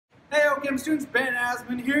Chem students, Ben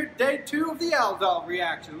Azmon here, day 2 of the Aldol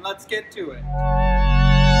reaction. Let's get to it.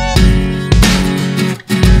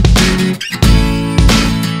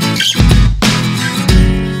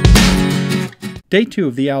 Day 2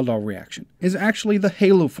 of the Aldol reaction is actually the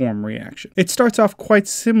Haloform reaction. It starts off quite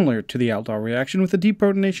similar to the Aldol reaction with the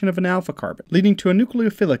deprotonation of an alpha carbon, leading to a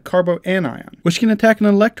nucleophilic carboanion, which can attack an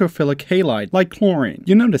electrophilic halide like chlorine.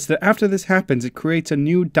 You notice that after this happens, it creates a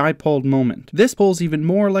new dipole moment. This pulls even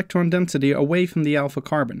more electron density away from the alpha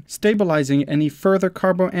carbon, stabilizing any further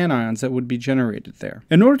carboanions that would be generated there.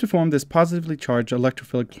 In order to form this positively charged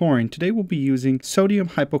electrophilic chlorine, today we'll be using sodium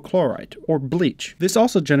hypochlorite, or bleach. This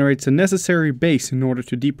also generates a necessary base in order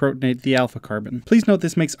to deprotonate the alpha carbon. Please note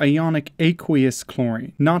this makes ionic aqueous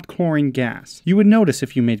chlorine, not chlorine gas. You would notice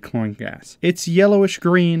if you made chlorine gas. It's yellowish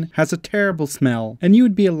green, has a terrible smell, and you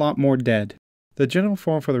would be a lot more dead. The general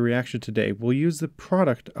form for the reaction today will use the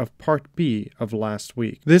product of part B of last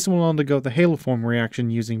week. This will undergo the haloform reaction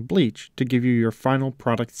using bleach to give you your final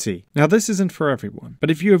product C. Now this isn't for everyone, but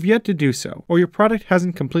if you have yet to do so, or your product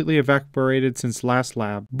hasn't completely evaporated since last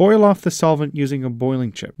lab, boil off the solvent using a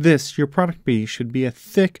boiling chip. This, your product B, should be a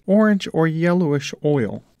thick orange or yellowish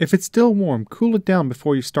oil. If it's still warm, cool it down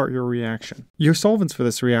before you start your reaction. Your solvents for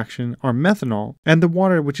this reaction are methanol and the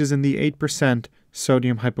water, which is in the 8%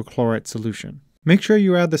 sodium hypochlorite solution. Make sure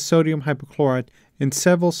you add the sodium hypochlorite in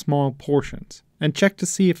several small portions and check to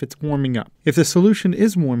see if it's warming up. If the solution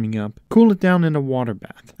is warming up, cool it down in a water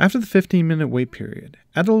bath. After the 15-minute wait period,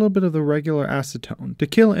 add a little bit of the regular acetone to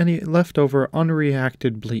kill any leftover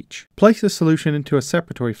unreacted bleach. Place the solution into a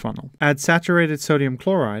separatory funnel. Add saturated sodium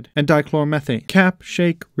chloride and dichloromethane. Cap,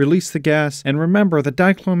 shake, release the gas, and remember the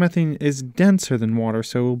dichloromethane is denser than water,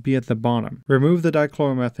 so it will be at the bottom. Remove the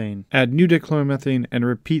dichloromethane, add new dichloromethane, and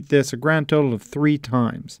repeat this a grand total of 3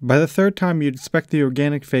 times. By the 3rd time, you'd expect the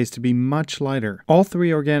organic phase to be much lighter. All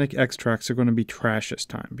 3 organic extracts are going to be trash this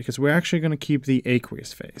time because we're actually going to keep the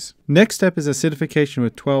aqueous phase. Next step is acidification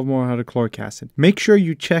with 12 more hydrochloric acid. Make sure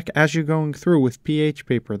you check as you're going through with pH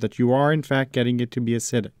paper that you are in fact getting it to be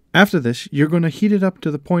acidic. After this, you're going to heat it up to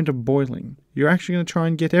the point of boiling. You're actually going to try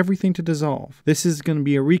and get everything to dissolve. This is going to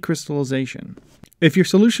be a recrystallization. If your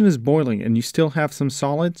solution is boiling and you still have some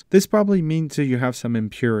solids, this probably means that you have some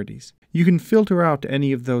impurities. You can filter out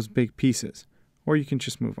any of those big pieces, or you can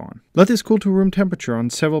just move on. Let this cool to room temperature on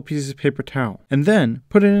several pieces of paper towel, and then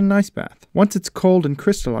put it in an ice bath. Once it's cold and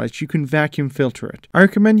crystallized, you can vacuum filter it. I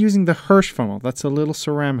recommend using the Hirsch funnel, that's a little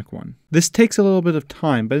ceramic one. This takes a little bit of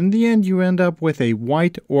time, but in the end you end up with a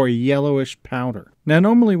white or yellowish powder. Now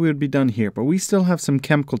normally we would be done here, but we still have some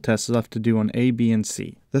chemical tests left to do on A, B, and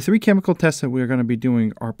C. The 3 chemical tests that we are going to be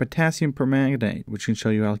doing are potassium permanganate, which can show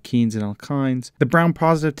you alkenes and alkynes. The brown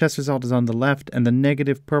positive test result is on the left, and the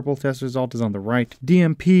negative purple test result is on the right.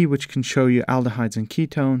 DMP, which can show you aldehydes and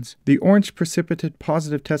ketones. The orange precipitate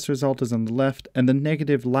positive test result is on the left, and the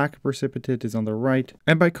negative lac precipitate is on the right.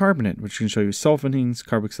 And bicarbonate, which can show you sulfonenes,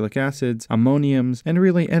 carboxylic acids, ammoniums, and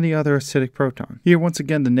really any other acidic proton. Here, once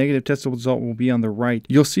again, the negative test result will be on the right.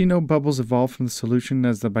 You'll see no bubbles evolve from the solution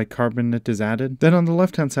as the bicarbonate is added. Then on the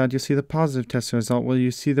left-hand side, you'll see the positive test result where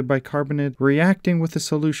you see the bicarbonate reacting with the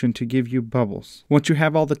solution to give you bubbles. Once you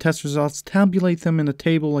have all the test results, tabulate them in a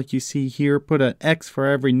table like you see here. Put an X for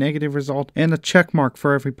every negative result and a check mark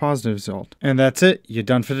for every positive result. And that's it. You're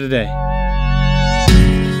done for today.